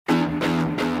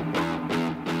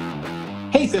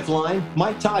fifth line,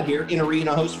 Mike Todd here,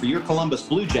 in-arena host for your Columbus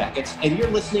Blue Jackets, and you're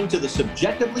listening to the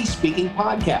Subjectively Speaking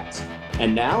podcast.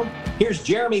 And now, here's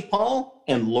Jeremy Paul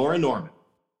and Laura Norman.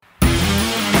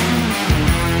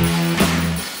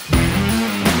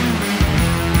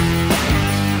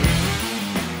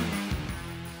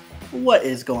 What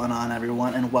is going on,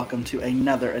 everyone, and welcome to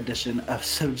another edition of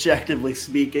Subjectively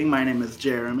Speaking. My name is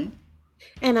Jeremy.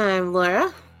 And I'm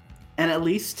Laura. And at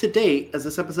least to date, as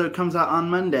this episode comes out on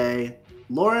Monday,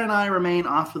 Laura and I remain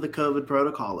off of the COVID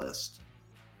protocol list.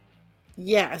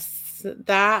 Yes,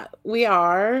 that we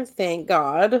are, thank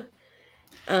God.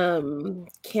 Can't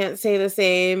say the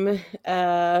same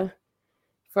for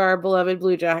our beloved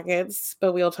Blue Jackets,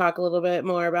 but we'll talk a little bit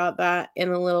more about that in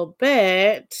a little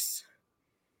bit.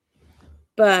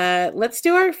 But let's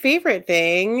do our favorite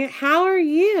thing. How are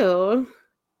you?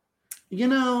 You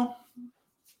know,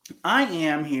 I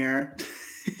am here.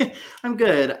 I'm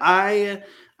good.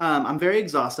 I'm very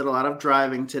exhausted. A lot of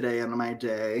driving today in my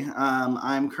day.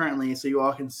 I'm currently, so you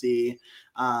all can see,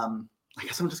 I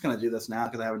guess I'm just going to do this now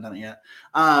because I haven't done it yet.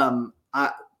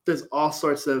 There's all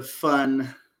sorts of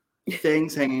fun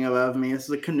things hanging above me. This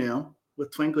is a canoe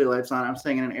with twinkly lights on. I'm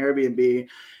staying in an Airbnb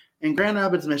in Grand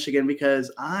Rapids, Michigan,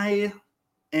 because I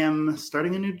am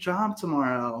starting a new job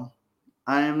tomorrow.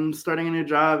 I am starting a new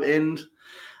job in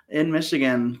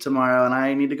Michigan tomorrow, and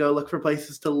I need to go look for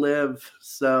places to live.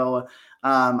 So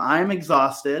I'm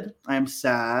exhausted. I'm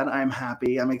sad. I'm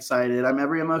happy. I'm excited. I'm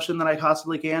every emotion that I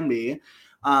possibly can be.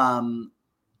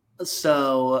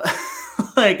 So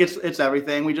like it's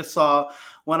everything. We just saw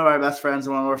one of our best friends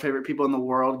and one of our favorite people in the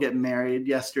world get married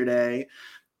yesterday.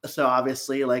 So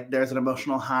obviously, like, there's an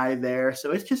emotional high there.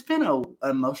 So it's just been an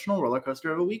emotional roller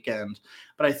coaster of a weekend.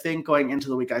 But I think going into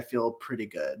the week, I feel pretty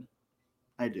good.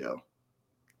 I do.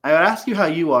 I would ask you how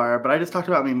you are, but I just talked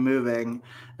about me moving.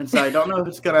 And so I don't know if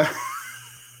it's going to...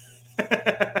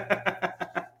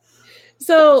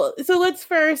 So let's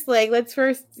first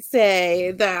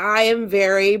say that I am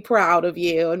very proud of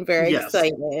you and very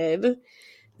excited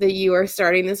that you are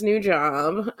starting this new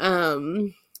job.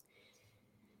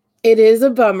 It is a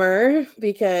bummer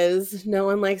because no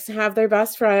one likes to have their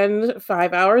best friend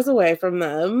 5 hours away from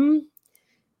them.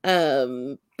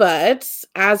 But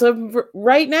as of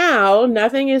right now,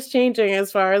 nothing is changing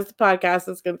as far as the podcast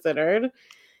is considered.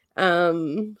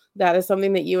 That is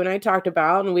something that you and I talked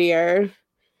about, and we are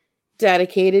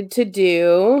dedicated to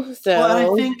do. So,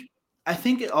 well, I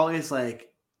think it always,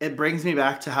 like, it brings me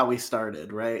back to how we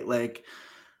started, right? Like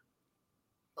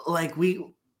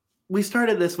we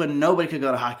started this when nobody could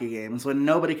go to hockey games, when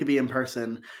nobody could be in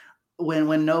person,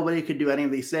 when nobody could do any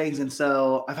of these things. And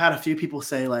so I've had a few people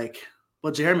say, like,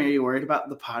 well, Jeremy, are you worried about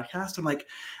the podcast? I'm like,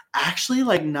 actually,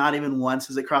 like, not even once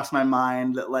has it crossed my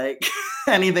mind that, like,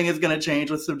 anything is going to change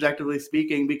with Subjectively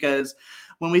Speaking, because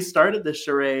when we started this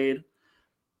charade,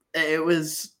 it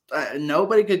was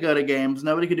nobody could go to games.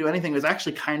 Nobody could do anything. It was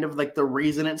actually kind of like the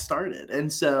reason it started.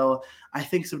 And so I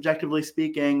think Subjectively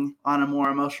Speaking, on a more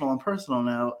emotional and personal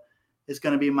note, is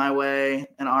going to be my way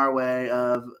and our way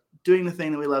of doing the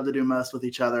thing that we love to do most with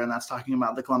each other, and that's talking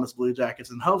about the Columbus Blue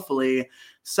Jackets. And hopefully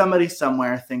somebody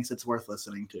somewhere thinks it's worth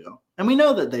listening to. And we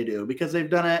know that they do, because they've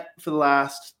done it for the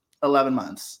last 11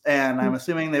 months. And I'm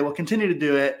assuming they will continue to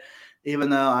do it,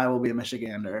 even though I will be a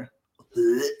Michigander.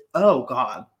 Oh,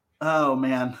 God. Oh,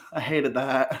 man. I hated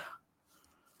that.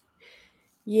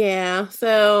 Yeah.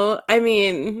 So, I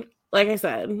mean, like I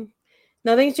said,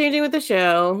 nothing's changing with the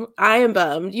show. I am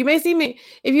bummed. You may see me,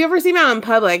 if you ever see me out in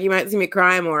public, you might see me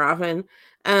cry more often.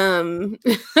 You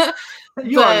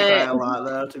already cry a lot,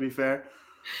 though, to be fair.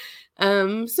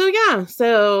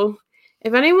 So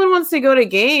if anyone wants to go to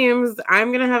games, I'm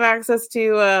going to have access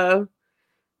to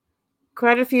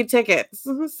quite a few tickets.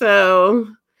 So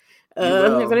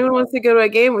if anyone wants to go to a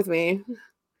game with me.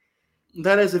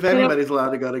 That is, if anybody's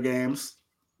allowed to go to games.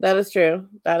 That is true.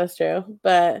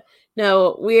 But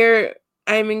no,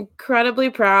 I'm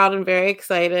incredibly proud and very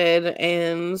excited,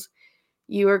 and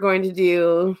you are going to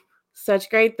do such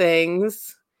great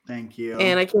things. Thank you.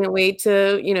 And I can't wait to,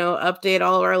 update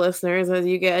all of our listeners as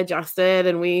you get adjusted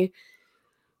and we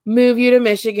move you to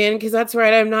Michigan, because that's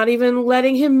right. I'm not even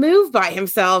letting him move by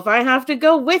himself. I have to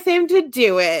go with him to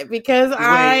do it because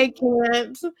I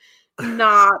can't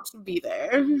not be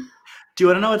there. Do you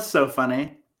want to know what's so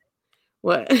funny?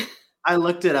 What? I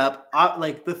looked it up.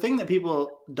 Like, the thing that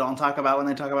people don't talk about when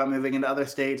they talk about moving into other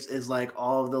states is, like,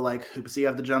 all of the, like, hoops you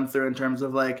have to jump through in terms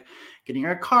of, like, getting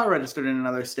your car registered in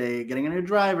another state, getting a new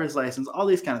driver's license, all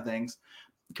these kind of things.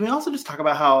 Can we also just talk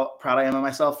about how proud I am of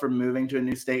myself for moving to a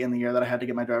new state in the year that I had to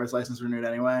get my driver's license renewed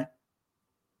anyway?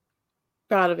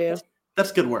 Proud of you.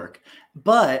 That's good work.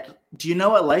 But do you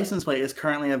know what license plate is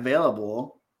currently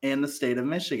available in the state of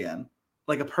Michigan,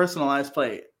 like a personalized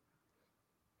plate.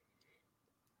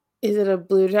 Is it a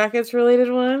Blue Jackets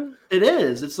related one? It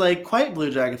is. It's like quite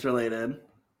Blue Jackets related.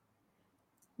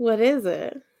 What is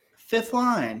it? Fifth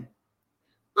line.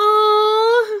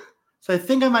 Oh, So I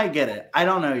think I might get it. I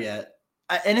don't know yet.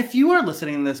 And if you are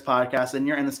listening to this podcast and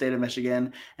you're in the state of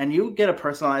Michigan and you get a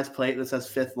personalized plate that says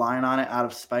Fifth Line on it out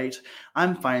of spite,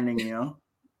 I'm finding you.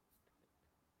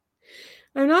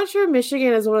 I'm not sure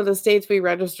Michigan is one of the states we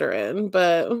register in,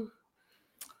 but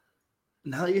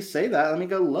Now that you say that, let me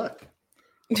go look.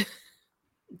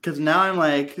 Because now I'm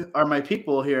like, are my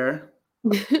people here?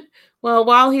 well,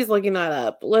 while he's looking that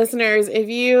up, listeners, if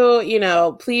you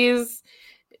please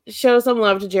show some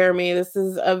love to Jeremy. This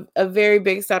is a very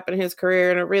big step in his career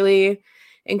and a really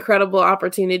incredible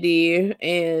opportunity.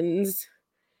 And,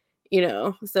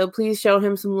 so please show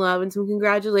him some love and some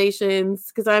congratulations,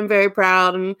 because I'm very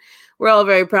proud and we're all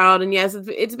very proud. And yes,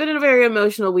 it's been a very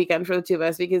emotional weekend for the two of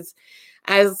us, because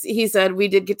as he said, we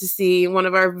did get to see one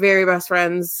of our very best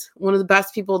friends, one of the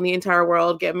best people in the entire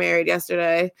world, get married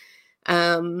yesterday.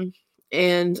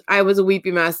 And I was a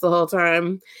weepy mess the whole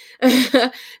time.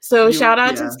 So shout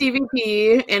out to Stevie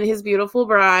P and his beautiful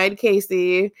bride,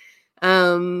 Casey.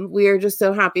 We are just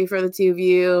so happy for the two of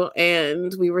you.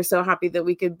 And we were so happy that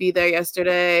we could be there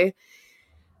yesterday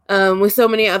with so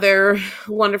many other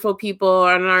wonderful people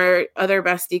and our other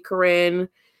bestie, Corinne.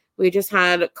 We just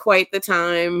had quite the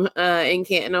time in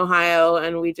Canton, Ohio.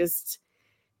 And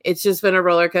it's just been a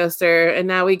roller coaster. And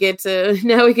now we get to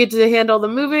handle the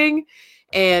moving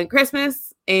and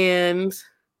Christmas and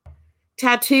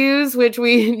tattoos, which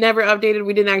we never updated.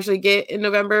 We didn't actually get in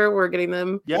November. We're getting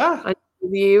them on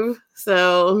New Year's Eve.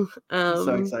 So I'm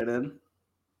so excited.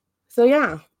 So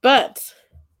yeah, that's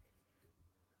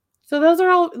a lot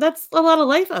of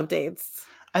life updates.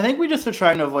 I think we just are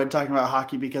trying to avoid talking about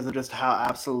hockey because of just how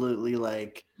absolutely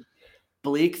like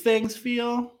bleak things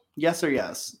feel. Yes or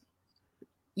yes?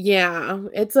 Yeah,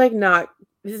 it's not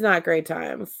great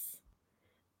times.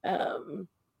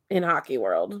 In hockey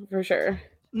world for sure.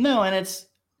 No, and it's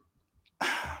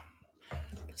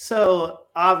so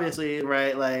obviously,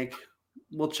 right, like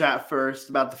we'll chat first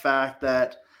about the fact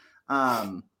that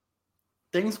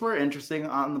things were interesting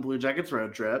on the Blue Jackets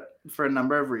road trip for a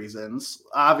number of reasons.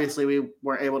 Obviously, we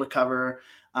weren't able to cover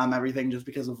everything just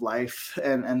because of life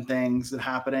and things and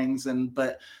happenings,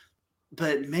 but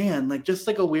man, like just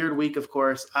like a weird week, of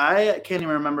course. I can't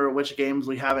even remember which games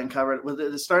we haven't covered. Was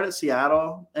it start at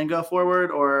Seattle and go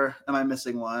forward, or am I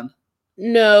missing one?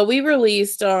 No, we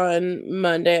released on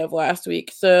Monday of last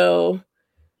week. So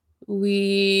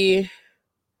we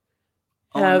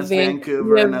have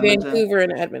Vancouver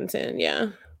and Edmonton. Yeah.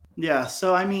 Yeah.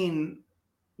 So, I mean,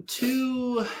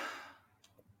 two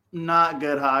not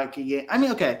good hockey games. I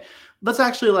mean, okay, let's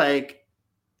actually like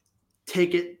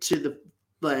take it to the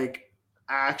like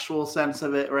actual sense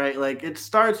of it, right? Like it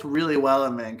starts really well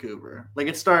in Vancouver. Like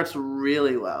it starts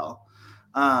really well.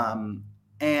 And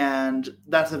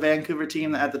that's a Vancouver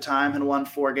team that at the time had won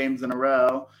 4 games in a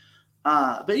row.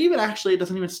 But even actually it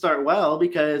doesn't even start well,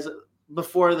 because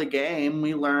before the game,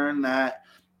 we learned that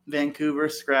Vancouver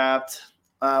scrapped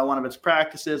one of its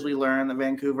practices. We learned that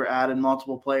Vancouver added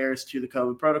multiple players to the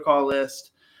COVID protocol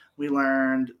list. We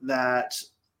learned that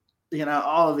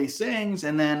all of these things.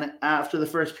 And then after the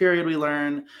first period, we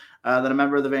learned that a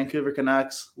member of the Vancouver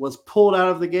Canucks was pulled out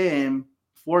of the game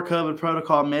for COVID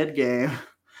protocol mid-game.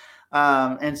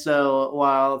 And so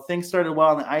while things started well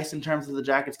on the ice in terms of the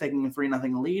Jackets taking a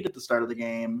 3-0 lead at the start of the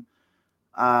game,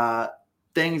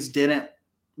 things didn't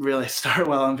really start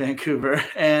well in Vancouver.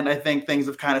 And I think things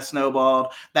have kind of snowballed.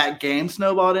 That game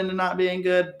snowballed into not being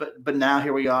good, but now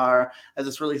here we are, as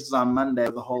this releases on Monday,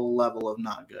 the whole level of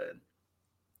not good.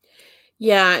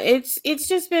 Yeah, it's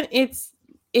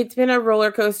been a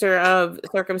roller coaster of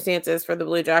circumstances for the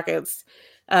Blue Jackets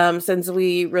since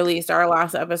we released our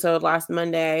last episode last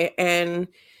Monday. And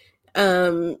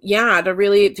to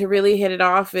really hit it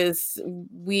off is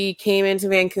we came into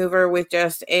Vancouver with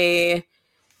just a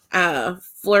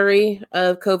flurry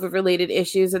of COVID related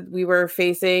issues that we were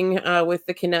facing with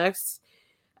the Canucks.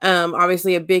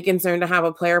 Obviously a big concern to have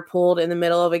a player pulled in the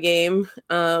middle of a game,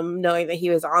 knowing that he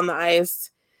was on the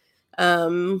ice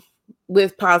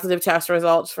with positive test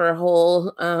results for a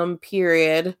whole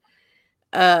period.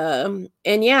 So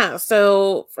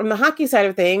from the hockey side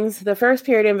of things, the first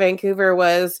period in Vancouver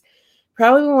was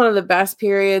probably one of the best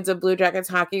periods of Blue Jackets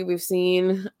hockey we've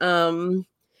seen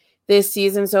this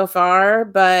season so far.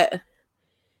 But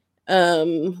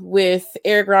with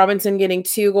Eric Robinson getting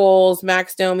 2 goals,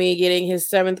 Max Domi getting his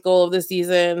 7th goal of the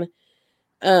season,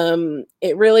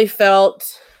 it really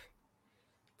felt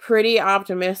pretty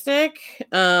optimistic,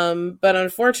 but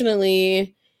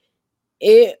unfortunately,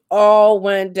 it all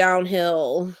went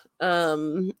downhill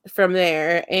from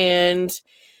there. And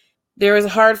there was a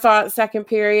hard-fought second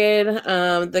period.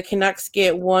 The Canucks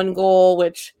get 1 goal,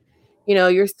 which,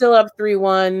 you're still up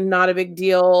 3-1, not a big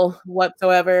deal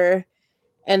whatsoever.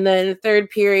 And then third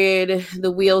period,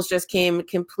 the wheels just came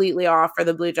completely off for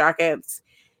the Blue Jackets.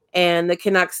 And the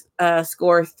Canucks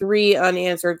score 3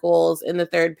 unanswered goals in the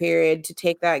third period to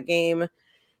take that game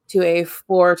to a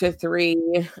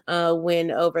 4-3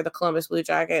 win over the Columbus Blue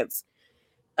Jackets.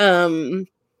 Yeah,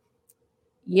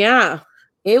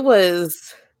 it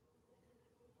was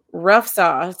rough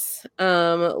sauce.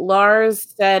 Lars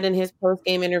said in his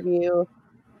post-game interview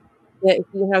that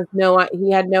he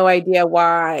had no idea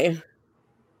why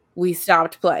we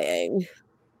stopped playing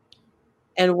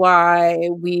and why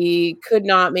we could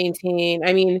not maintain.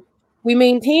 I mean, we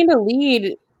maintained a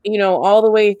lead, all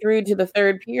the way through to the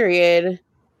third period,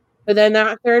 but then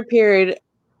that third period,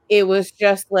 it was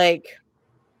just like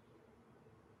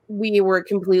we were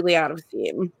completely out of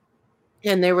steam,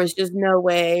 and there was just no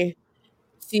way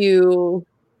to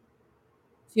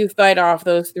fight off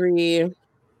those 3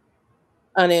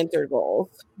 unanswered goals.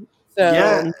 So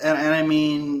yeah, and I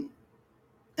mean,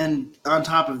 and on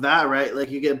top of that, right, like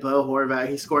you get Bo Horvat,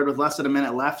 he scored with less than a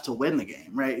minute left to win the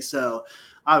game, right? So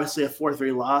obviously a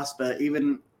 4-3 loss, but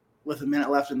even with a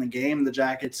minute left in the game, the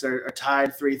Jackets are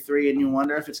tied 3-3, and you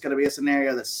wonder if it's going to be a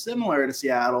scenario that's similar to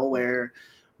Seattle, where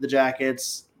the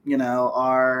Jackets,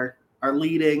 are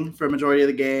leading for a majority of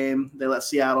the game. They let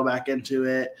Seattle back into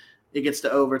it. It gets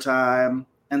to overtime,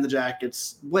 and the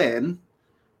Jackets win.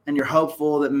 And you're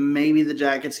hopeful that maybe the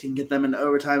Jackets can get them into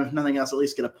overtime. If nothing else, at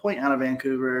least get a point out of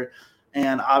Vancouver.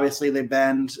 And obviously they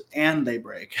bend and they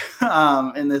break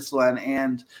in this one.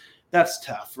 And that's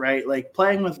tough, right? Like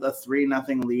playing with a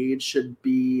 3-0 lead should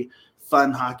be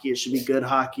fun hockey. It should be good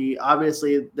hockey.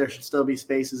 Obviously there should still be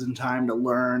spaces and time to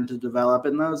learn, to develop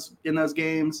in those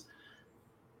games.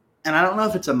 And I don't know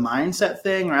if it's a mindset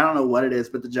thing or I don't know what it is,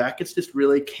 but the Jackets just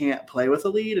really can't play with a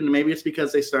lead. And maybe it's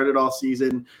because they started all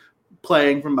season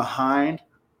playing from behind,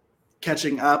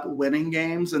 catching up, winning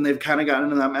games, and they've kind of gotten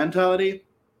into that mentality.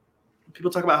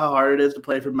 People talk about how hard it is to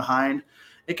play from behind.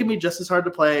 It can be just as hard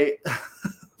to play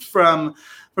from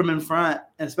in front,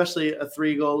 and especially a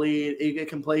 3-goal lead. You get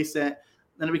complacent,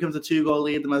 then it becomes a 2-goal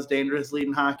lead, the most dangerous lead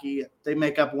in hockey. They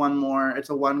make up 1 more. It's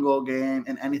a 1-goal game,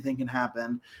 and anything can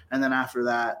happen. And then after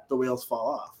that, the wheels fall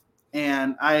off.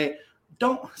 And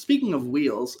speaking of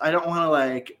wheels, I don't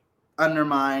want to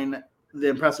undermine the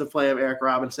impressive play of Eric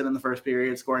Robinson in the first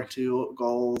period, scoring 2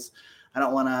 goals. I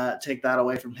don't want to take that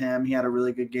away from him. He had a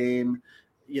really good game.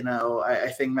 I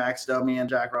think Max Domi and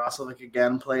Jack Roslovic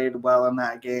again played well in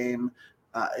that game.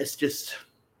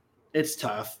 It's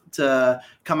tough to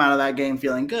come out of that game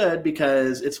feeling good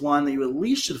because it's one that you at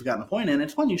least should have gotten a point in.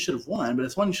 It's one you should have won, but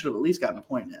it's one you should have at least gotten a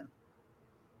point in.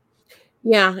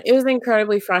 Yeah, it was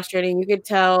incredibly frustrating. You could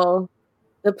tell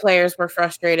the players were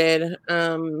frustrated.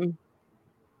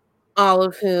 All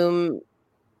of whom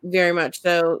very much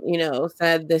so,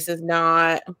 said this is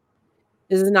not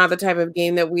the type of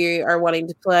game that we are wanting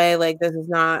to play. Like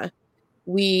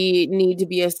we need to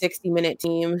be a 60-minute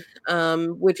team,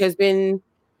 which has been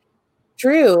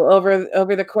true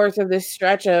over the course of this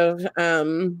stretch of,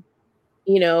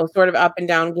 sort of up and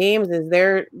down games. Is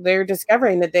they're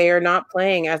discovering that they are not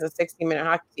playing as a 60-minute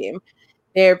hockey team.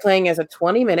 They're playing as a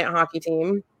 20-minute hockey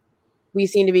team. We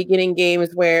seem to be getting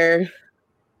games where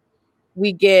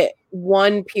we get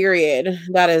 1 period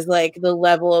that is like the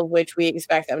level of which we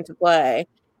expect them to play.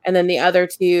 And then the other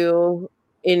 2,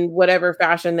 in whatever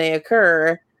fashion they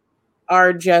occur,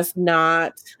 are just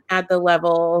not at the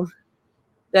level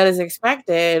that is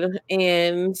expected.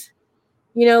 And,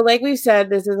 like we said,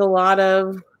 this is a lot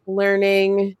of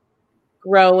learning,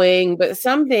 growing, but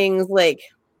some things you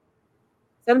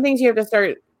have to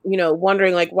start,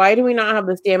 wondering, why do we not have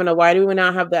the stamina? Why do we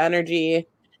not have the energy?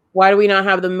 Why do we not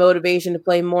have the motivation to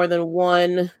play more than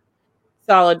 1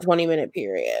 solid 20-minute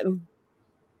period?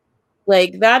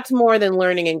 That's more than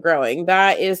learning and growing.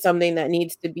 That is something that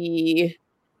needs to be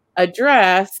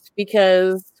addressed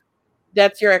because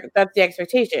that's the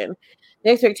expectation. The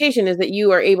expectation is that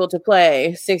you are able to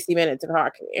play 60 minutes of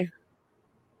hockey,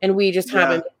 and we just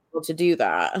haven't been able to do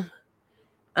that.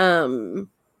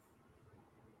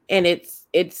 And it's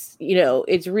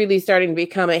really starting to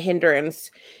become a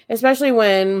hindrance, especially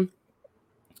when,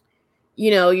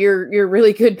 your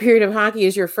really good period of hockey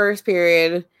is your first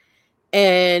period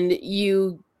and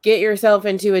you get yourself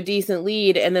into a decent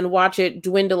lead and then watch it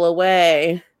dwindle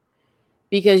away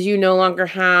because you no longer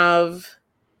have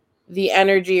the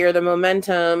energy or the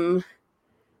momentum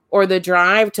or the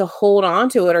drive to hold on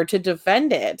to it or to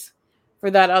defend it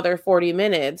for that other 40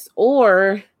 minutes.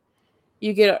 Or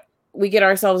we get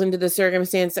ourselves into the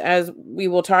circumstance, as we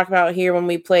will talk about here when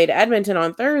we played Edmonton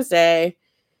on Thursday,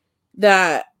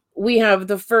 that we have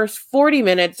the first 40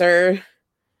 minutes are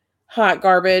hot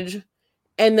garbage,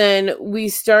 and then we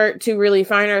start to really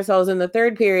find ourselves in the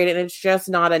third period, and it's just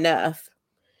not enough.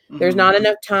 There's not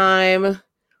enough time.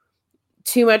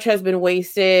 Too much has been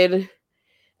wasted,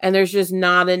 and there's just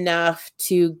not enough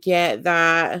to get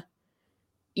that,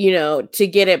 to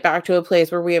get it back to a place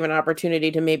where we have an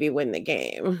opportunity to maybe win the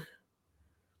game.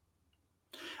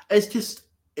 It's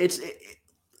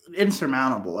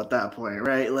insurmountable at that point,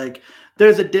 right? Like,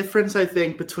 there's a difference, I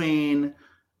think, between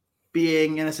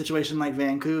being in a situation like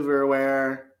Vancouver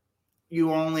where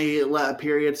you only let a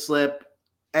period slip.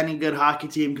 Any good hockey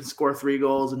team can score 3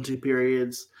 goals in 2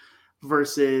 periods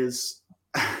versus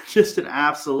just an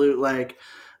absolute, like,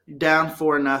 down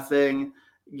 4-0.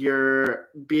 You're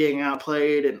being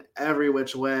outplayed in every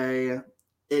which way.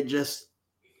 It just,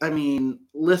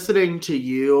 listening to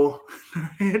you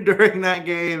during that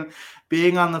game,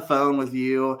 being on the phone with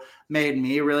you, made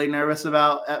me really nervous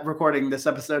about recording this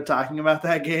episode talking about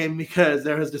that game, because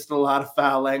there was just a lot of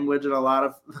foul language and a lot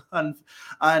of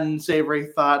unsavory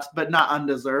thoughts, but not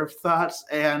undeserved thoughts.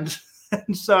 And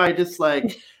so I just,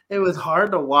 like, it was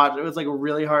hard to watch. It was like a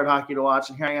really hard hockey to watch.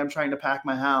 And here I am trying to pack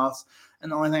my house,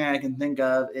 and the only thing I can think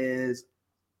of is,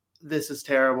 this is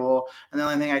terrible. And the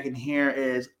only thing I can hear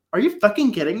is, are you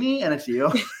fucking kidding me? And it's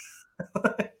you.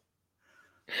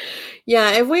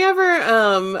 Yeah, if we ever,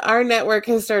 our network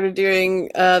has started doing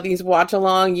these watch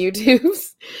along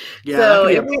YouTubes. Yeah, so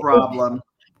that could be a problem.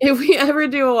 If we ever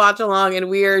do a watch along and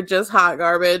we are just hot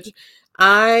garbage,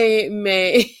 I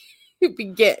may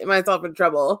get myself in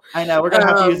trouble. I know, we're gonna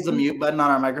have to use the mute button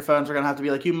on our microphones. We're gonna have to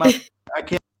be like, you must, I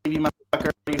can't believe you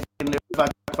motherfucker.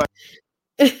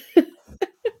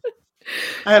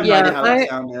 I have no idea how that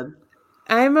sounded.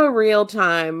 I'm a real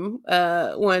time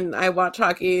when I watch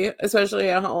hockey, especially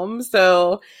at home.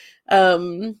 So,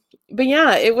 but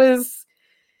yeah,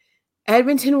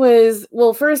 Edmonton was,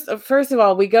 well, first of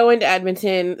all, we go into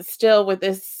Edmonton still with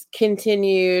this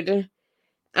continued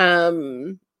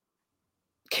concern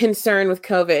with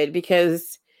COVID,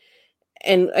 because,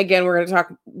 and again, we're going to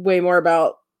talk way more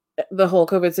about the whole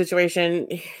COVID situation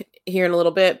here in a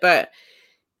little bit, but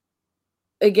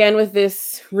again, with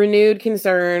this renewed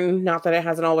concern, not that it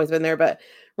hasn't always been there, but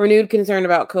renewed concern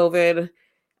about COVID,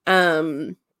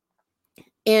 and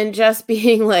just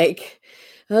being like,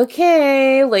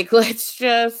 okay, like, let's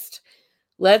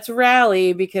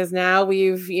rally, because now we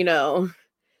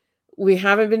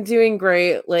haven't been doing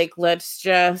great. Like, let's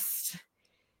just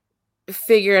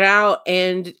figure it out.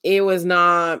 And it was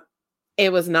not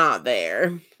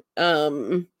there.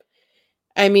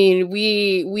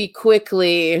 We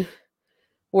quickly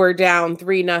were down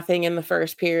 3-0 in the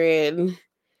first period.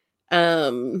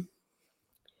 And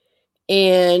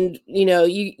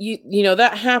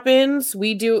that happens.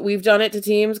 We've done it to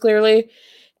teams, clearly.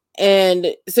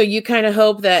 And so you kind of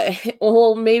hope that,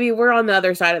 well, maybe we're on the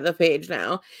other side of the page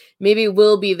now. Maybe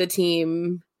we'll be the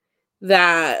team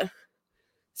that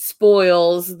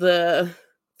spoils the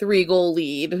 3-goal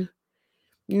lead.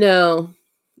 No,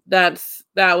 that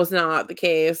was not the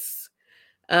case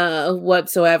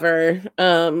whatsoever.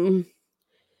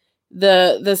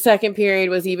 The second period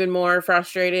was even more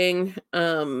frustrating.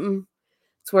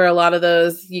 It's where a lot of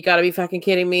those "you got to be fucking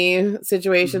kidding me"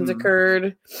 situations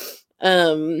occurred.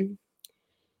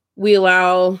 We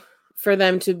allow for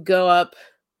them to go up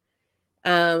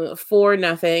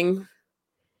 4-0,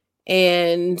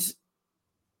 and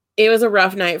it was a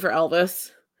rough night for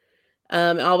Elvis.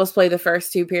 Elvis played the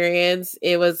first 2 periods.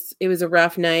 It was a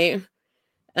rough night.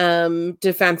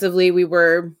 Defensively, we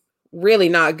were really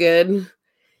not good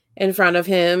in front of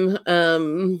him.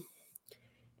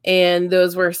 And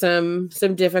those were some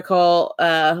difficult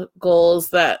goals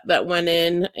that went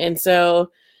in. And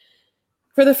so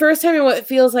for the first time in what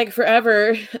feels like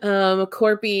forever,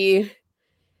 Corpy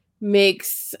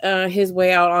makes his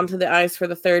way out onto the ice for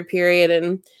the third period.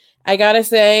 And I gotta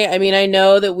say, I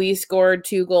know that we scored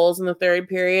 2 goals in the third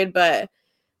period, but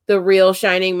the real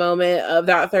shining moment of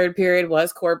that third period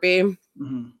was Corpy.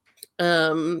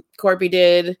 Corpy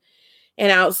did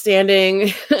an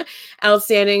outstanding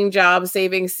job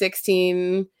saving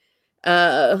 16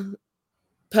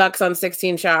 pucks on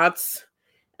 16 shots,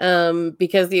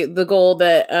 because the goal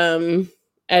that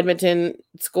Edmonton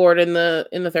scored in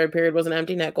the third period was an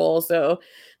empty net goal, so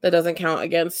that doesn't count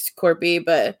against Corpy.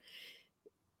 But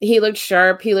he looked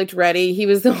sharp. He looked ready. He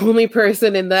was the only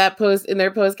person in their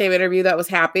post-game interview that was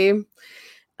happy.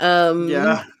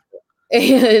 Yeah.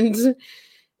 And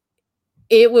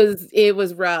It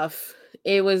was rough.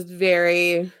 It was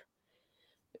very,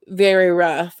 very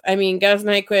rough. I mean, Gus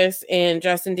Nyquist and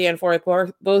Justin Danforth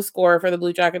both score for the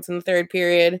Blue Jackets in the third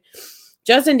period.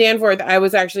 Justin Danforth, I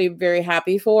was actually very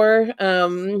happy for.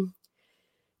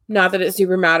 Not that it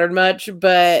super mattered much,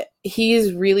 but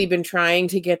he's really been trying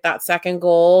to get that second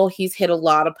goal. He's hit a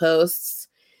lot of posts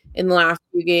in the last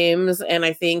few games, and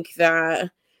I think that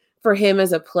for him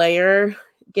as a player,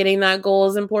 getting that goal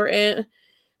is important.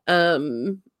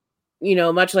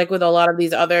 Much like with a lot of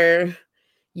these other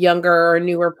younger or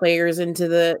newer players into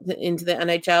the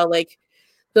NHL, like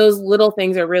those little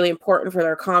things are really important for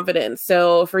their confidence.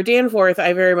 So for Danforth,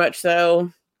 I very much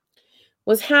so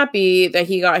was happy that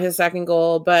he got his second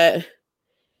goal, but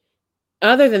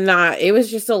other than that, it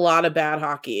was just a lot of bad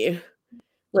hockey.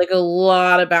 Like a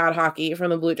lot of bad hockey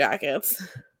from the Blue Jackets.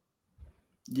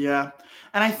 Yeah.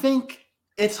 And I think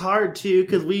it's hard too,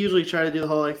 because we usually try to do the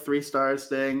whole like 3 stars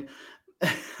thing.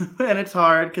 And it's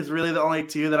hard because really the only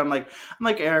two that I'm like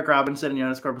Eric Robinson and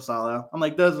Jonas Corposalo. I'm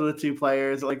like, those are the 2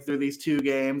 players that, like, through these 2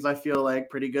 games I feel like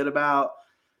pretty good about.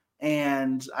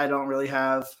 And I don't really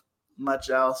have much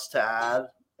else to add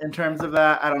in terms of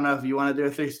that. I don't know if you want to do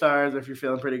a 3 stars or if you're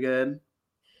feeling pretty good.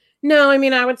 No, I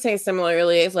mean, I would say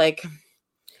similarly, it's like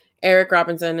Eric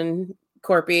Robinson and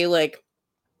Corpy, like,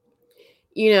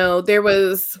 there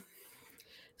was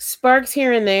sparks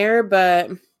here and there, but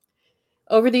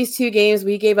over these 2 games,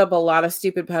 we gave up a lot of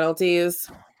stupid penalties,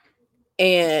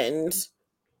 and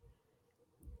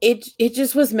it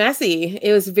just was messy.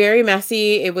 It was very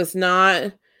messy. It was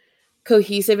not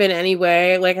cohesive in any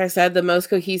way. Like I said, the most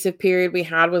cohesive period we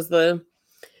had was the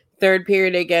third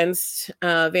period against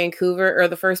Vancouver, or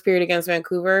the first period against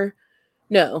Vancouver.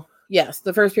 No, yes,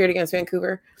 the first period against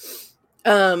Vancouver.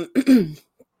 And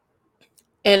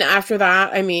after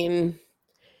that, I mean,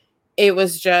 it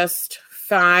was just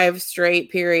 5 straight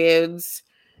periods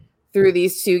through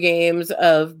these 2 games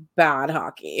of bad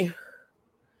hockey.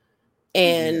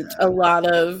 And a lot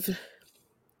of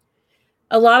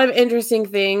interesting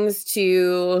things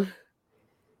to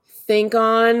think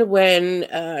on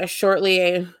when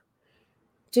shortly.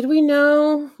 Did we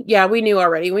know? Yeah, we knew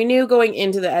already. We knew going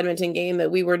into the Edmonton game that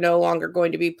we were no longer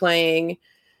going to be playing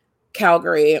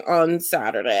Calgary on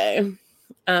Saturday.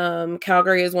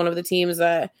 Calgary is one of the teams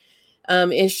that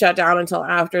is shut down until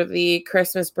after the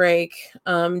Christmas break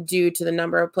due to the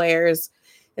number of players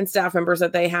and staff members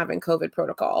that they have in COVID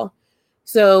protocol.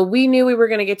 So we knew we were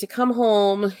going to get to come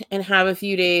home and have a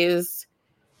few days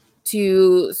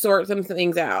to sort some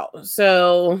things out.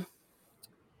 So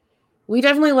we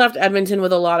definitely left Edmonton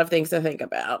with a lot of things to think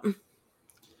about.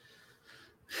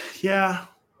 Yeah,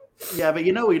 but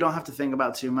we don't have to think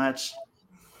about too much.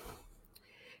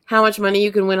 How much money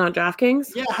you can win on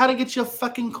DraftKings? Yeah, how to get you a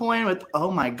fucking coin with,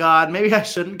 oh my God, maybe I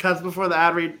shouldn't cuss before the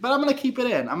ad read, but I'm going to keep it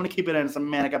in. It's a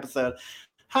manic episode.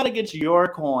 How to get your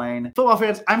coin. Football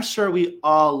fans, I'm sure we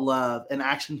all love an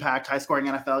action-packed, high-scoring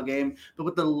NFL game, but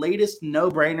with the latest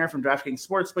no-brainer from DraftKings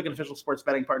Sportsbook, an official sports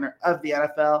betting partner of the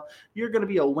NFL, you're going to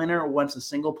be a winner once a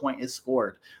single point is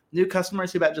scored. New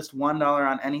customers who bet just $1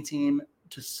 on any team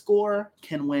to score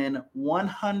can win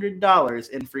 $100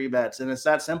 in free bets. And it's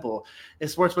that simple.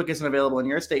 If Sportsbook isn't available in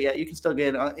your state yet, you can still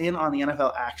get in on the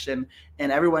NFL action,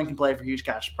 and everyone can play for huge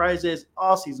cash prizes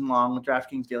all season long with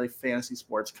DraftKings daily fantasy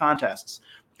sports contests.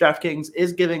 DraftKings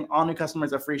is giving all new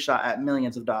customers a free shot at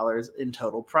millions of dollars in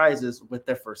total prizes with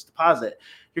their first deposit.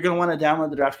 You're going to want to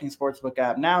download the DraftKings Sportsbook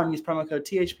app now and use promo code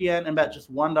THPN and bet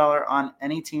just $1 on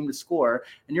any team to score,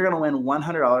 and you're going to win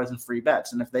 $100 in free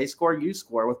bets. And if they score, you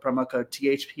score with promo code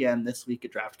THPN this week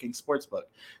at DraftKings Sportsbook,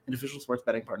 an official sports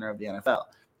betting partner of the NFL.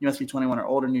 You must be 21 or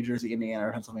older, New Jersey, Indiana,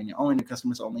 or Pennsylvania. Only new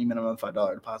customers only. Minimum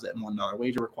 $5 deposit and $1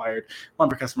 wager required. One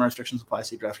per customer. Restrictions apply.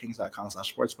 See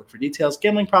DraftKings.com/sportsbook for details.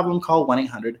 Gambling problem? Call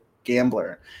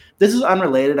 1-800-GAMBLER. This is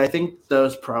unrelated. I think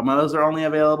those promos are only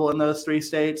available in those 3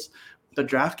 states. The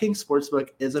DraftKings Sportsbook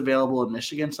is available in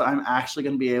Michigan, so I'm actually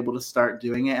going to be able to start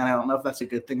doing it, and I don't know if that's a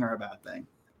good thing or a bad thing.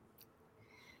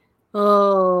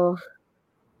 Oh,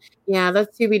 yeah,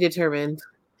 that's to be determined.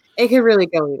 It could really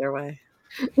go either way.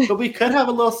 But we could have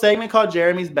a little segment called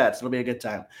Jeremy's Bets. It'll be a good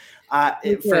time for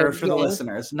the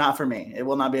listeners, not for me. It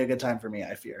will not be a good time for me,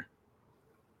 I fear.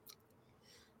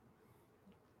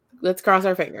 Let's cross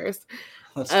our fingers.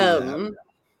 Let's do that.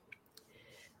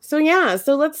 So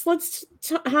let's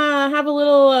have a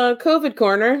little COVID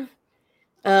corner,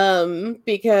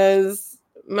 because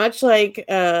much like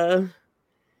the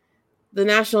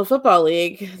National Football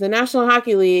League, the National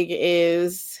Hockey League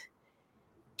is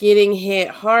getting hit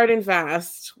hard and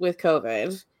fast with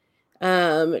COVID.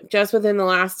 Just within the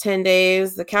last 10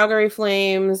 days, the Calgary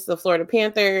Flames, the Florida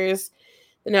Panthers,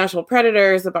 the Nashville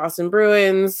Predators, the Boston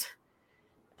Bruins,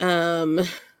 the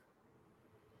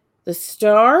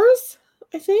Stars,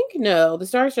 I think. No, the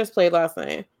Stars just played last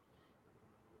night.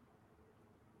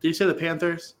 Did you say the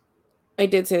Panthers? I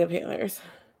did say the Panthers.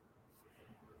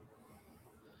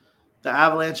 The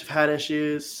Avalanche have had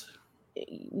issues.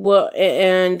 Well,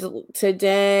 and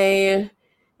today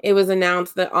it was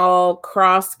announced that all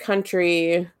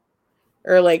cross-country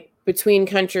or like between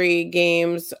country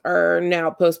games are now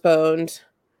postponed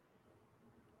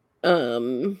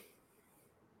until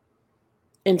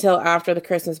after the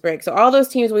Christmas break. So all those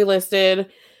teams we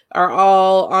listed are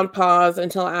all on pause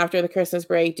until after the Christmas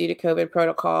break due to COVID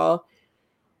protocol.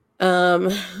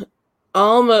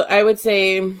 Almost, I would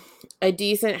say a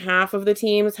decent half of the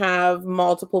teams have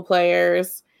multiple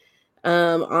players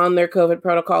on their COVID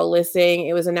protocol listing.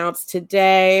 It was announced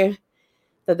today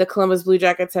that the Columbus Blue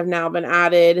Jackets have now been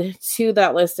added to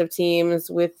that list of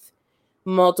teams with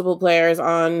multiple players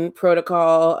on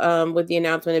protocol, with the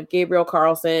announcement of Gabriel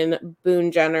Carlsson,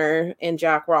 Boone Jenner, and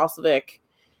Jack Roslovic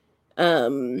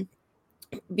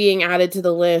being added to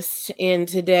the list. And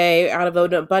today, out of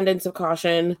an abundance of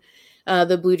caution,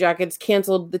 the Blue Jackets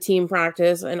canceled the team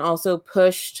practice and also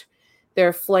pushed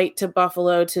their flight to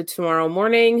Buffalo to tomorrow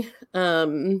morning.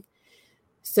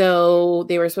 So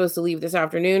they were supposed to leave this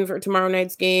afternoon for tomorrow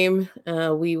night's game.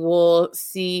 We will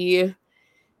see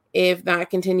if that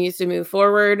continues to move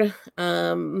forward.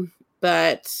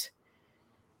 But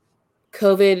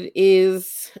COVID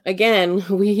is, again,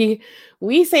 we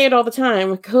say it all the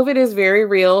time. COVID is very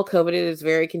real. COVID is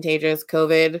very contagious.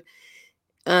 COVID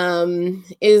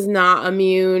is not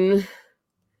immune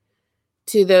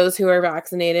to those who are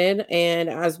vaccinated. And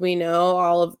as we know,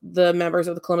 all of the members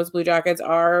of the Columbus Blue Jackets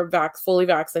are fully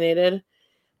vaccinated.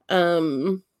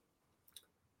 And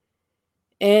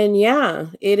yeah,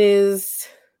 it is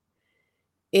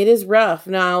rough.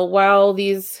 Now, while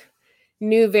these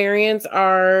new variants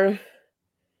are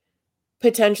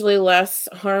potentially less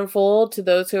harmful to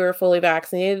those who are fully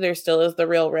vaccinated, there still is the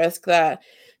real risk that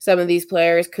some of these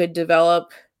players could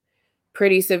develop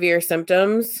pretty severe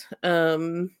symptoms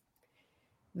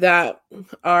that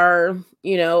are,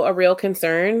 a real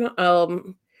concern. A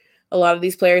lot of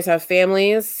these players have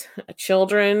families,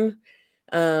 children,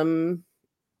 a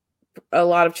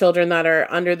lot of children that are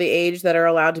under the age that are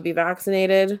allowed to be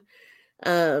vaccinated.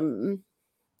 This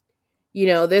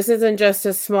isn't just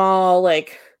a small,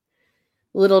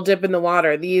 little dip in the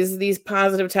water. These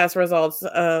positive test results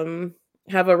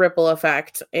have a ripple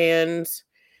effect, and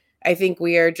I think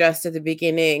we are just at the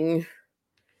beginning,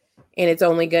 and it's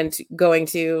only going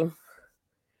to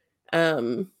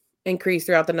increase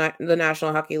throughout the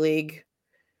National Hockey League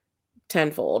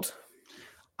tenfold.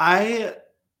 I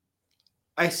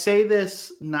say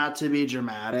this not to be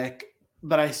dramatic,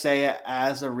 but I say it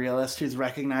as a realist who's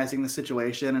recognizing the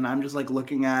situation, and I'm just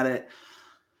looking at it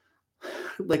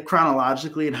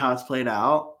chronologically and how it's played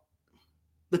out.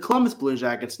 The Columbus Blue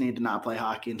Jackets need to not play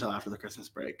hockey until after the Christmas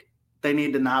break. They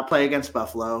need to not play against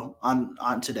Buffalo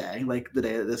on today, the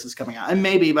day that this is coming out. And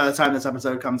maybe by the time this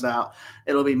episode comes out,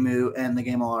 it'll be moot and the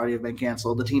game will already have been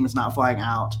canceled. The team is not flying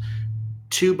out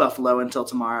to Buffalo until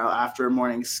tomorrow after a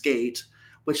morning skate,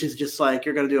 which is just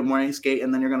you're going to do a morning skate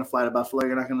and then you're going to fly to Buffalo.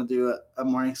 You're not going to do a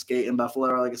morning skate in Buffalo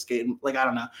or a skate. I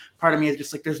don't know. Part of me is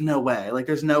just there's no way.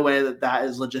 There's no way that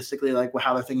is logistically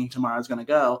how they're thinking tomorrow is going to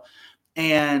go.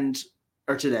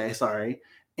 Or today, sorry.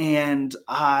 And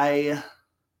I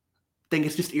think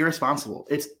it's just irresponsible.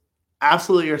 It's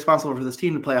absolutely irresponsible for this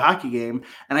team to play a hockey game.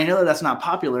 And I know that that's not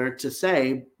popular to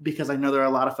say because I know there are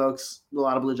a lot of folks, a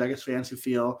lot of Blue Jackets fans who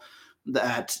feel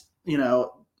that, and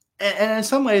in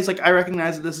some ways, I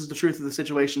recognize that this is the truth of the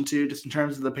situation too, just in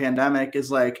terms of the pandemic is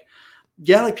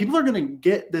people are going to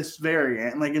get this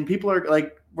variant, and people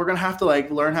are we're going to have to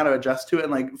learn how to adjust to it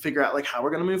and figure out how we're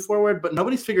going to move forward, but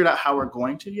nobody's figured out how we're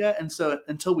going to yet. And so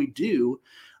until we do,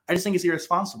 I just think it's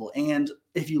irresponsible. And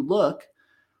if you look,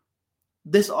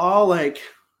 this all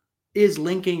is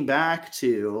linking back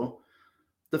to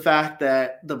the fact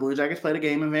that the Blue Jackets played a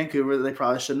game in Vancouver that they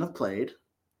probably shouldn't have played.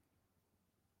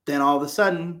 Then all of a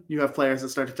sudden you have players that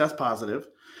start to test positive.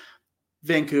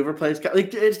 Vancouver plays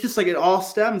it's just it all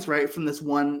stems right from this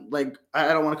one, I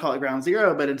don't want to call it ground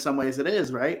zero, but in some ways it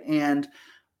is, right? And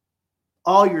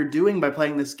all you're doing by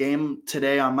playing this game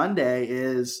today on Monday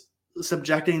is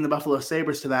subjecting the Buffalo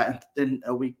Sabres to that in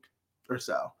a week or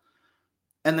so.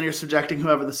 And then you're subjecting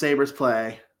whoever the Sabres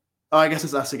play. Oh, I guess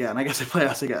it's us again. I guess they play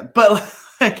us again. But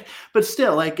but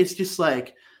still, it's just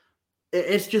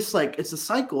it's a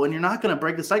cycle, and you're not going to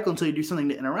break the cycle until you do something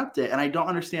to interrupt it. And I don't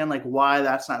understand why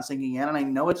that's not sinking in. And I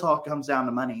know it all comes down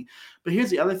to money. But here's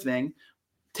the other thing.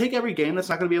 take every game that's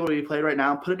not going to be able to be played right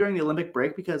now and put it during the Olympic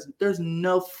break, because there's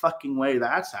no fucking way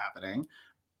that's happening.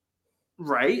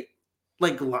 Right?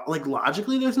 Like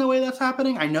logically, there's no way that's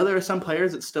happening. I know there are some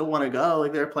players that still want to go.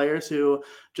 Like there are players who,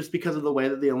 just because of the way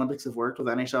that the Olympics have worked with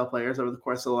NHL players over the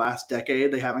course of the last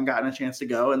decade, they haven't gotten a chance to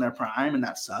go in their prime, and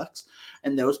that sucks.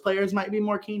 And those players might be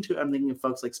more keen to it. I'm thinking of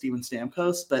folks like Steven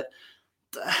Stamkos, but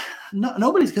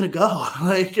nobody's going to go.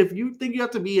 Like if you think you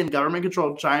have to be in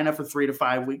government-controlled China for 3 to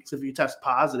 5 weeks if you test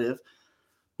positive,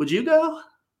 would you go?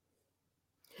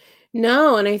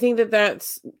 No, and I think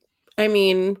that's, I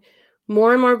mean,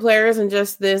 more and more players in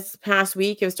just this past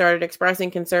week have started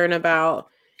expressing concern about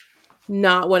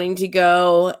not wanting to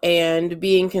go and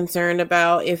being concerned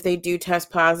about if they do test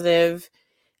positive.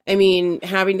 I mean,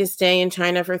 having to stay in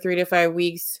China for 3 to 5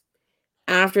 weeks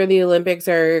after the Olympics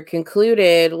are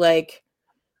concluded, like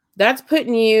that's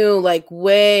putting you like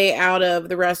way out of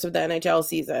the rest of the NHL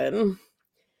season.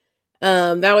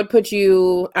 That would put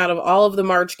you out of all of the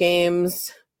March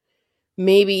games,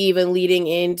 maybe even leading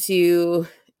into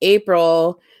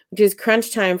April, which is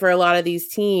crunch time for a lot of these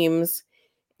teams.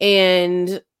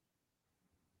 And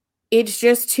it's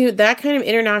just that kind of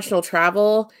international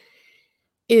travel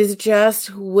is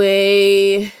just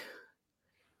way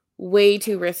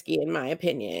too risky, in my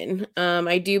opinion.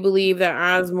 I do believe that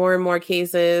as more and more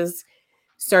cases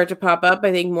start to pop up,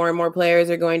 I think more and more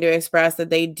players are going to express that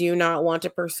they do not want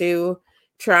to pursue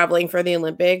traveling for the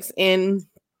Olympics. And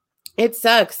it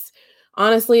sucks.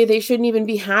 Honestly, they shouldn't even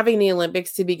be having the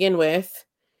Olympics to begin with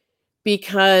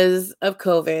because of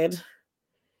COVID.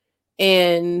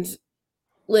 And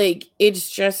like,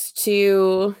 it's just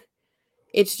too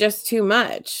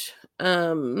much.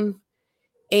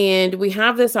 And we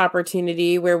have this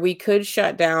opportunity where we could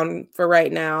shut down for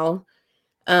right now,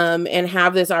 and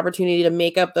have this opportunity to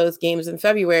make up those games in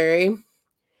February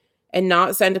and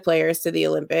not send players to the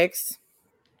Olympics.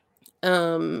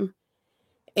 And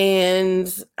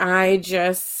I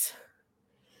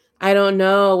don't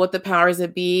know what the powers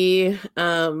that be,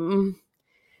 or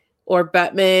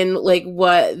Bettman, like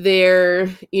what they're,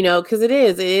 because it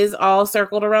is all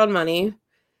circled around money.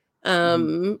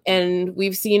 And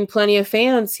we've seen plenty of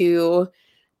fans who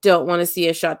don't want to see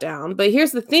a shutdown. But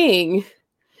here's the thing.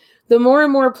 The more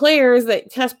and more players that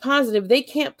test positive, they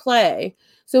can't play.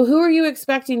 So who are you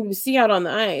expecting to see out on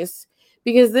the ice?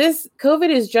 Because this COVID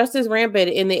is just as rampant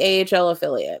in the AHL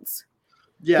affiliates.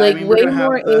 Yeah, like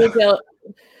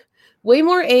way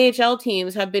more AHL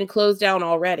teams have been closed down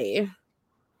already.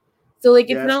 So like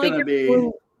it's not like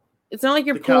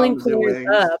you're pulling players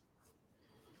up.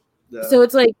 Yeah. So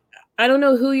it's like, I don't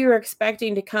know who you're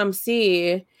expecting to come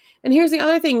see. And here's the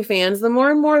other thing, fans, the more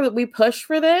and more that we push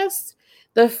for this,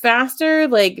 the faster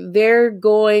like they're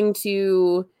going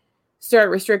to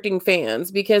start restricting fans,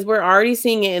 because we're already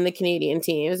seeing it in the Canadian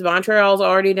teams. Montreal's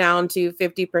already down to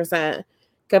 50%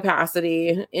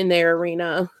 capacity in their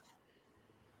arena.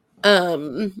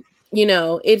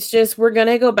 It's just, we're going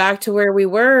to go back to where we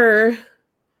were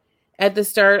at the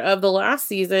start of the last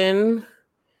season,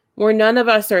 where none of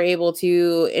us are able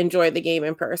to enjoy the game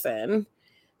in person.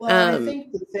 Well, I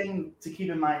think the thing to keep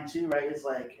in mind too, right, is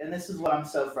like, and this is what I'm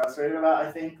so frustrated about,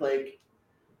 I think, like,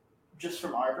 just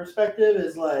from our perspective,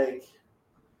 is like,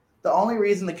 the only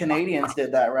reason the Canadians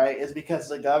did that, right, is because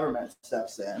the government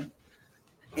steps in.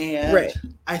 And right.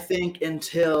 I think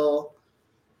until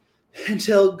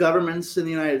governments in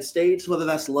the United States, whether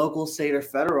that's local, state, or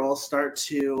federal, start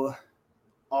to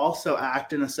also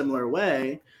act in a similar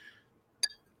way,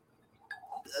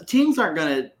 teams aren't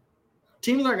going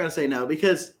to say no.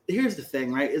 Because here's the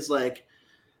thing, right, is like,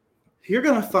 you're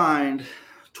going to find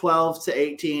 12 to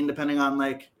 18, depending on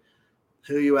like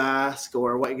who you ask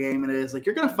or what game it is. Like,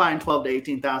 you're going to find 12 to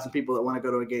 18,000 people that want to go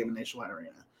to a game in Nationwide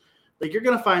Arena. Like, you're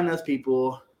going to find those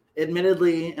people.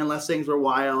 Admittedly, unless things were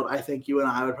wild, I think you and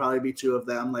I would probably be two of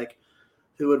them, like,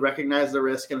 who would recognize the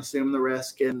risk and assume the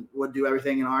risk and would do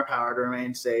everything in our power to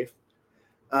remain safe,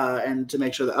 and to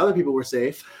make sure that other people were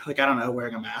safe. Like, I don't know,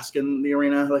 wearing a mask in the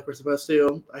arena like we're supposed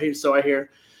to. I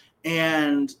hear.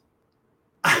 And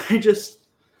I just,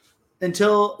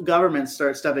 until governments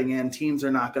start stepping in, teams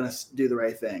are not going to do the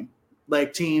right thing.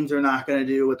 Like, teams are not going to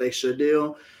do what they should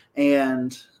do.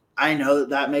 And I know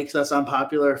that makes us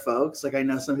unpopular folks. Like, I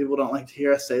know some people don't like to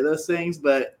hear us say those things,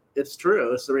 but it's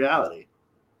true. It's the reality.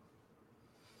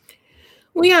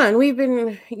 Well, yeah, and we've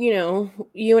been,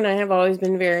 you and I have always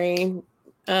been very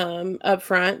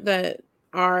upfront that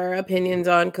our opinions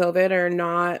on COVID are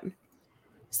not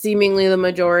seemingly the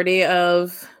majority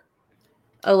of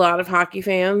a lot of hockey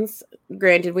fans.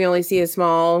 Granted, we only see a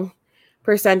small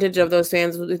percentage of those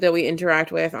fans that we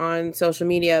interact with on social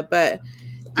media, but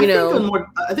you know.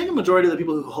 I think a majority of the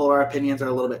people who hold our opinions are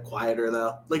a little bit quieter,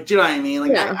 though. Like, do you know what I mean?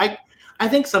 Like, yeah. I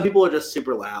think some people are just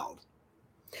super loud.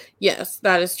 Yes,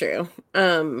 that is true.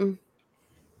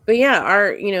 But yeah,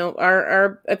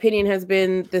 our opinion has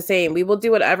been the same. We will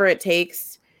do whatever it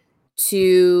takes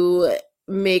to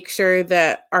make sure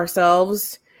that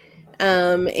ourselves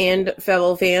and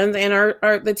fellow fans and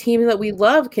our the team that we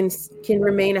love can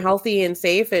remain healthy and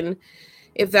safe. And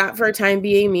if that for a time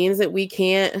being means that we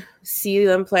can't see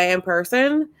them play in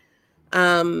person,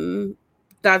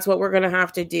 that's what we're going to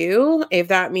have to do. If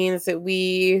that means that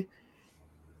we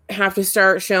have to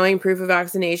start showing proof of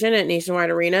vaccination at Nationwide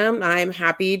Arena, I'm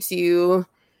happy to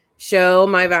show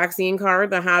my vaccine card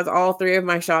that has all 3 of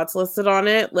my shots listed on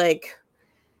it. Like,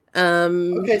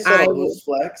 okay, so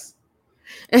flex.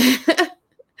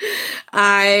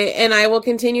 I will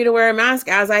continue to wear a mask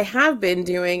as I have been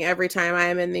doing every time I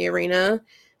am in the arena,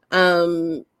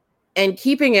 and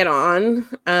keeping it on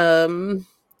the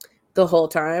whole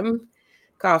time.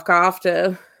 Cough, cough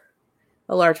to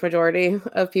a large majority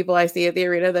of people I see at the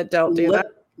arena that don't do that.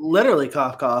 Literally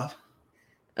cough, cough.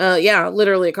 Yeah,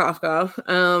 literally cough, cough.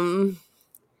 And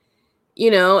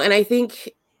I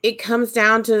think it comes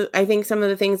down to, I think, some of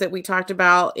the things that we talked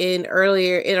about in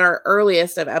our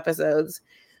earliest of episodes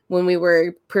when we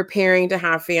were preparing to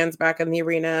have fans back in the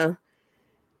arena,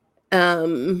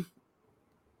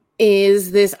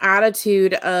 is this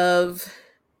attitude of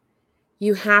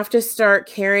you have to start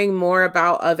caring more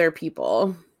about other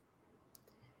people.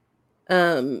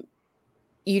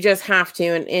 You just have to.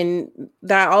 And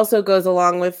that also goes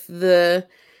along with the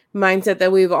mindset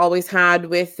that we've always had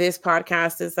with this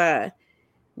podcast, is that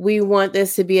we want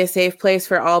this to be a safe place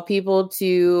for all people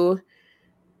to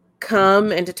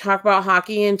come and to talk about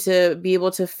hockey and to be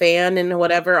able to fan in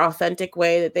whatever authentic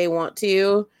way that they want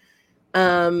to.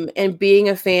 And being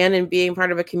a fan and being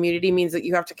part of a community means that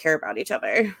you have to care about each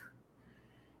other.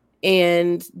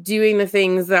 And doing the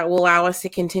things that will allow us to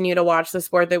continue to watch the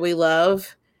sport that we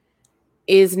love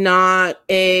is not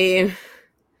a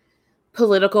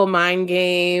political mind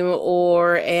game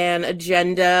or an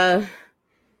agenda.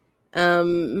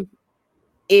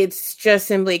 It's just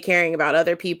simply caring about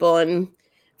other people. And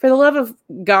for the love of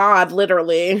God,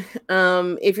 literally,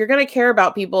 if you're going to care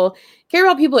about people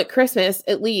at Christmas,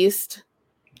 at least.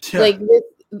 Yeah. Like,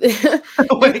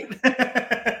 wait.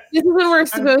 This is when we're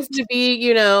supposed to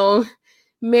be,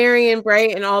 merry and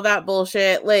bright and all that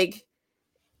bullshit. Like,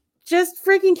 just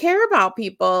freaking care about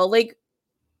people. Like,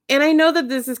 and I know that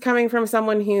this is coming from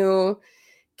someone who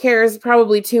cares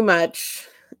probably too much,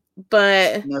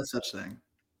 but no such thing.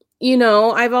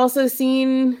 I've also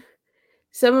seen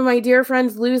some of my dear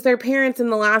friends lose their parents in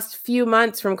the last few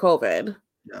months from COVID.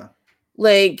 Yeah.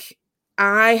 Like,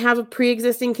 I have a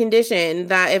pre-existing condition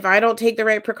that if I don't take the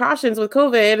right precautions with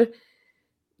COVID,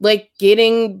 like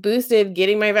getting boosted,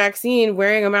 getting my vaccine,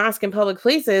 wearing a mask in public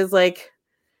places, like,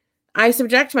 I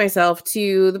subject myself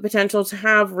to the potential to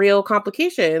have real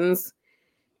complications.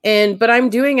 But I'm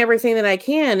doing everything that I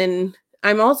can. And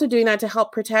I'm also doing that to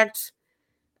help protect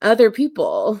other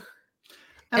people.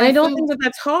 And I don't think that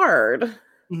that's hard.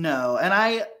 No. And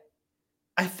I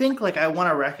think, like, I want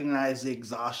to recognize the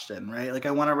exhaustion, right? Like,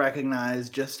 I want to recognize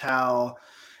just how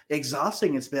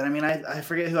exhausting it's been. I mean, I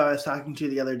forget who I was talking to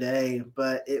the other day,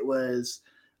 but it was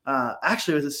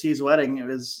actually, it was at Steve's wedding. It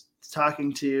was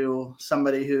talking to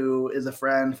somebody who is a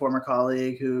friend, former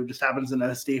colleague, who just happens to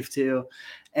know Steve too.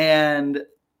 And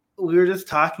we were just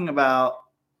talking about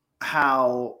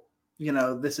how,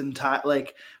 this entire,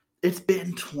 like, it's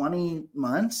been 20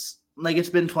 months. Like, it's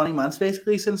been 20 months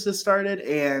basically since this started.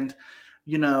 And,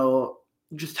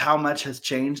 just how much has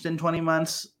changed in 20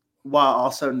 months while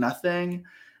also nothing.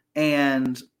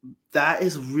 And that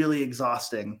is really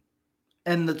exhausting.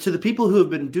 And to the people who have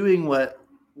been doing what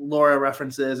Laura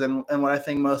references and what I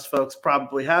think most folks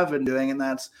probably have been doing, and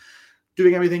that's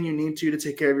doing everything you need to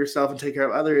take care of yourself and take care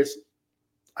of others.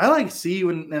 I see you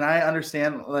and I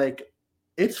understand, like,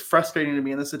 it's frustrating to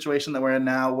be in the situation that we're in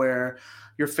now, where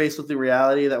you're faced with the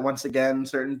reality that once again,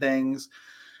 certain things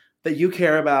that you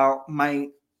care about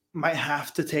might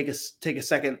have to take a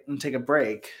second and take a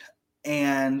break.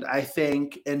 And I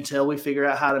think until we figure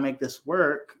out how to make this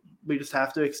work, we just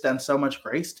have to extend so much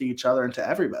grace to each other and to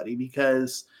everybody,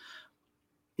 because,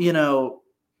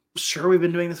 sure, we've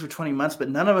been doing this for 20 months, but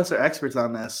none of us are experts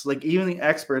on this. Like, even the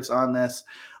experts on this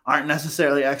aren't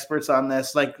necessarily experts on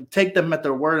this. Like, take them at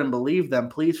their word and believe them.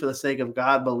 Please, for the sake of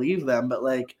God, believe them. But,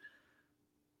 like,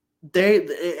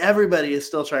 everybody is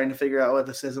still trying to figure out what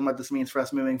this is and what this means for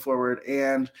us moving forward.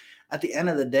 And at the end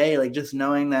of the day, like, just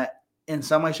knowing that in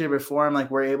some way, shape, or form, like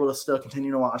we're able to still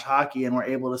continue to watch hockey and we're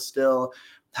able to still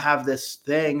have this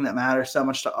thing that matters so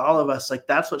much to all of us. Like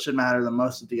that's what should matter the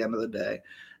most at the end of the day.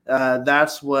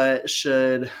 That's what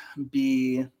should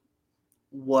be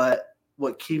what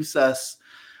keeps us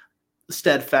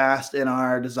steadfast in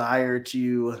our desire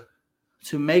to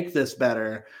make this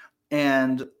better.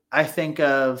 And I think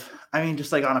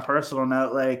just like on a personal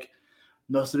note, like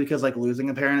mostly because like losing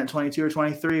a parent at 22 or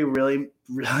 23 really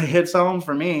hits home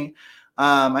for me.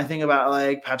 I think about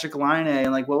like Patrick Laine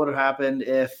and like what would have happened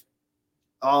if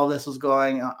all this was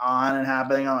going on and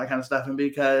happening, all that kind of stuff. And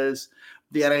because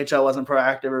the NHL wasn't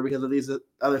proactive or because of these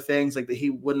other things, like that he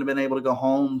wouldn't have been able to go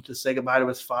home to say goodbye to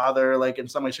his father, like in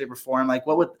some way, shape, or form. Like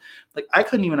I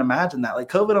couldn't even imagine that. Like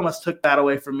COVID almost took that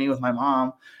away from me with my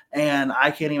mom. And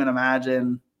I can't even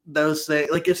imagine those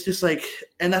things. Like, it's just like,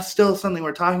 and that's still something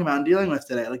we're talking about and dealing with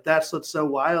today. Like, that's what's so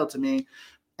wild to me.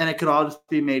 And it could all just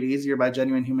be made easier by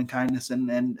genuine human kindness and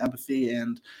empathy.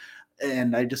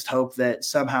 And I just hope that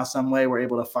somehow, some way we're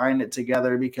able to find it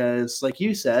together, because like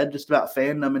you said, just about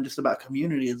fandom and just about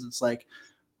communities, it's like,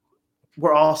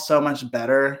 we're all so much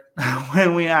better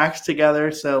when we act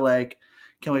together. So like,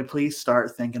 can we please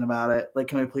start thinking about it? Like,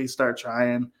 can we please start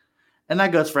trying? And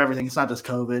that goes for everything. It's not just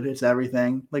COVID. It's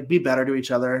everything. Like, be better to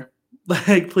each other.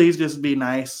 Like, please just be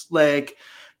nice. Like,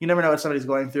 you never know what somebody's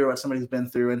going through, what somebody's been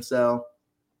through. And so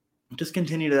just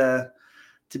continue to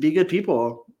be good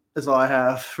people is all I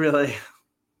have, really.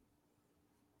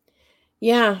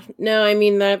 Yeah. No, I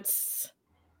mean, that's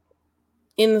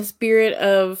in the spirit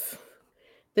of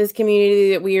this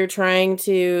community that we are trying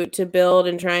to build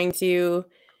and trying to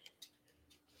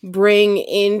bring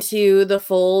into the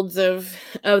folds of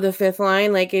the fifth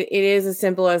line. Like it is as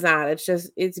simple as that.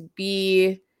 It's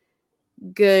be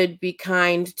good, be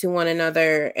kind to one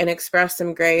another, and express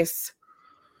some grace.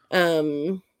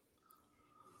 Because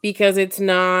it's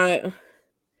not,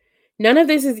 none of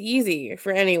this is easy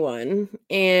for anyone.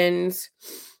 And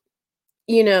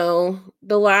you know,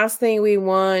 the last thing we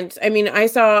want, I mean, I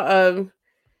saw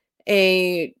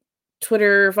a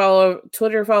Twitter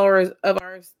follower of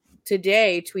ours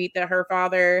today tweet that her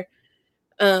father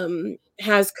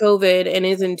has COVID and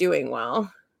isn't doing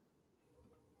well.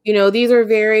 You know, these are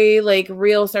very like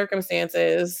real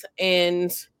circumstances,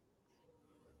 and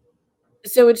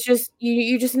so it's just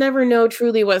you just never know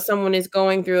truly what someone is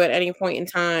going through at any point in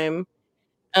time.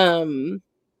 And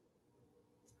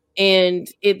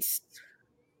it's,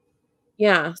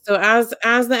 yeah, so as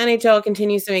the NHL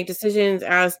continues to make decisions,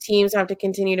 as teams have to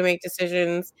continue to make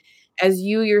decisions, as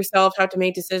you yourself have to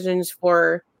make decisions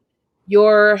for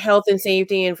your health and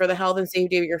safety and for the health and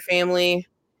safety of your family,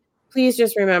 please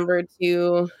just remember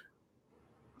to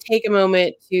take a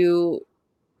moment to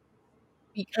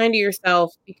be kind to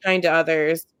yourself, be kind to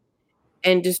others,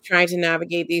 and just try to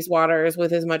navigate these waters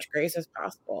with as much grace as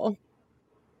possible.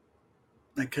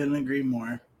 I couldn't agree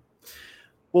more.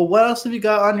 Well, what else have you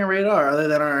got on your radar other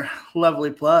than our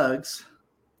lovely plugs?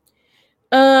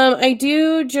 I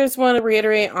do just want to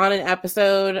reiterate on an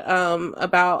episode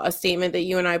about a statement that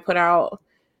you and I put out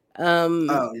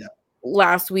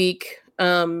last week,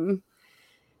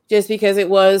 just because it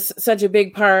was such a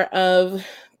big part of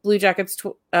Blue Jackets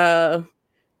Twitter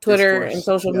discourse and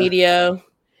social media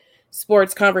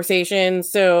sports conversation.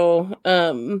 So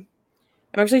I'm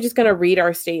actually just going to read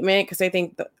our statement, because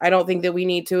I don't think that we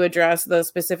need to address the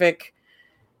specific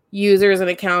users and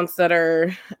accounts that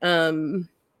are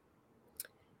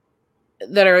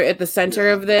at the center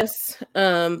of this.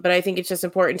 But I think it's just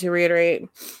important to reiterate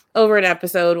over an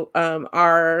episode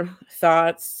our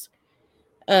thoughts.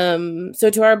 So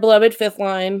to our beloved fifth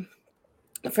line,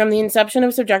 from the inception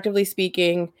of Subjectively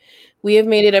Speaking, we have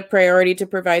made it a priority to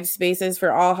provide spaces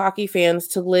for all hockey fans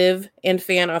to live and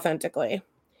fan authentically.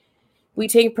 We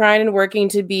take pride in working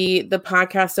to be the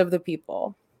podcast of the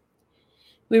people.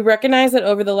 We recognize that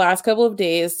over the last couple of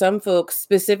days, some folks,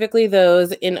 specifically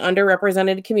those in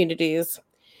underrepresented communities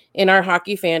in our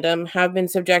hockey fandom, have been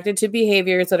subjected to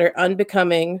behaviors that are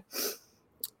unbecoming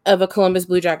of a Columbus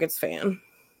Blue Jackets fan.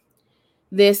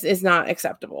 This is not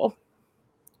acceptable.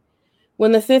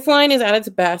 When the fifth line is at its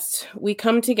best, we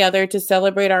come together to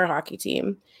celebrate our hockey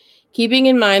team, keeping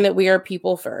in mind that we are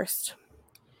people first.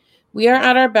 We are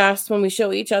at our best when we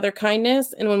show each other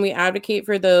kindness and when we advocate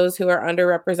for those who are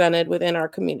underrepresented within our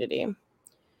community.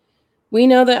 We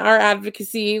know that our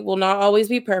advocacy will not always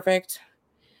be perfect,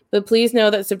 but please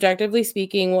know that Subjectively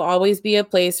Speaking will always be a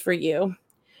place for you.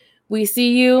 We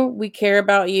see you, we care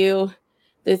about you.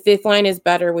 The fifth line is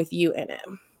better with you in it.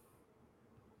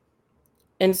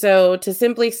 And so to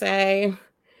simply say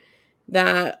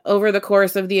that over the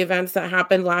course of the events that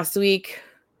happened last week,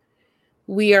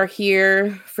 we are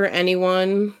here for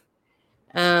anyone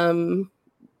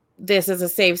This is a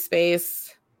safe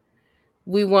space.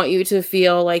 We want you to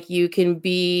feel like you can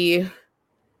be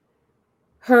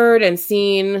heard and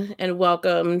seen and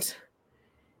welcomed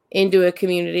into a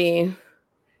community.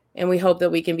 And we hope that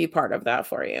we can be part of that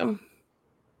for you.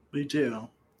 We do.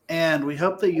 And we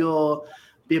hope that you'll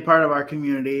be a part of our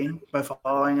community by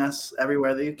following us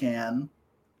everywhere that you can.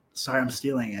 Sorry, I'm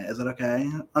stealing it. Is it okay?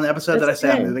 On the episode that I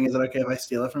say I'm moving, is it okay if I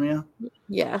steal it from you?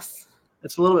 Yes.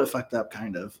 It's a little bit fucked up,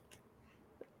 kind of.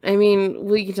 I mean,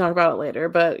 we can talk about it later,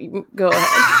 but go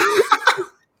ahead.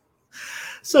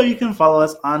 So you can follow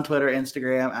us on Twitter,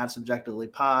 Instagram at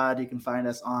SubjectivelyPod. You can find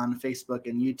us on Facebook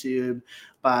and YouTube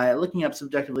by looking up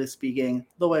Subjectively Speaking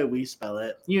the way we spell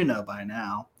it. You know by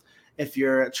now. If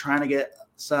you're trying to get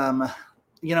some,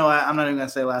 you know what, I'm not even going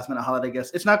to say last minute holiday gifts.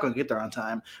 It's not going to get there on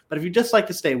time. But if you just like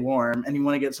to stay warm and you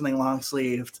want to get something long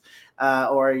sleeved,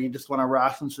 or you just want to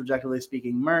rock some Subjectively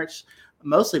Speaking merch,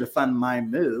 mostly to fund my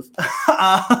move,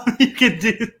 you can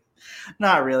do,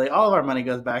 not really. All of our money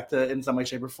goes back to, in some way,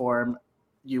 shape, or form,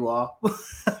 you all.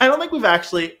 I don't think we've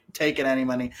actually taken any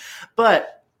money,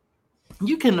 but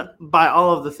you can buy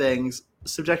all of the things.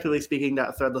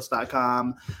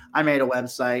 subjectivelyspeaking.threadless.com. I made a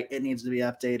website. It needs to be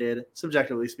updated.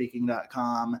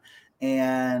 subjectivelyspeaking.com.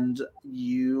 And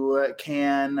you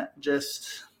can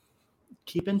just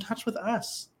keep in touch with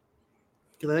us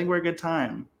because I think we're a good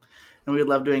time. And we'd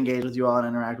love to engage with you all and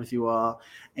interact with you all.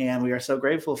 And we are so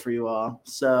grateful for you all.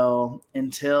 So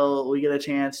until we get a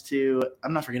chance to,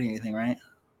 I'm not forgetting anything, right?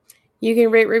 You can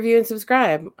rate, review, and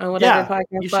subscribe on whatever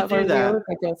podcast platform you're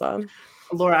listening on.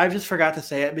 Laura, I just forgot to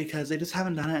say it because they just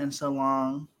haven't done it in so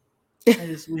long.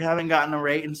 We haven't gotten a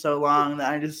rate in so long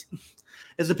that is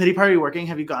the pity party working?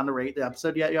 Have you gotten to rate the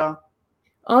episode yet, y'all?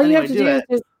 All you have to do is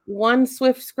just one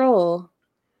swift scroll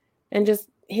and just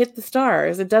hit the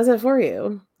stars. It does it for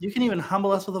you. You can even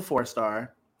humble us with a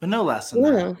 4-star, but no less than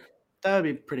that. That would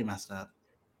be pretty messed up.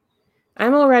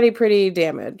 I'm already pretty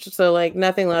damaged, so like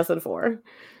nothing less than 4.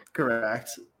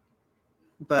 Correct.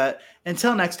 But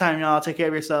until next time, y'all, take care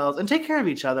of yourselves and take care of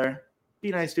each other.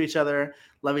 Be nice to each other,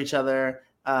 love each other,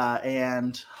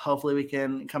 and hopefully we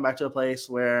can come back to a place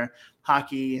where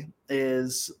hockey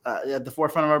is at the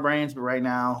forefront of our brains. But right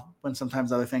now, when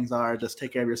sometimes other things are, just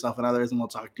take care of yourself and others, and we'll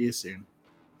talk to you soon.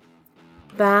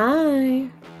 Bye.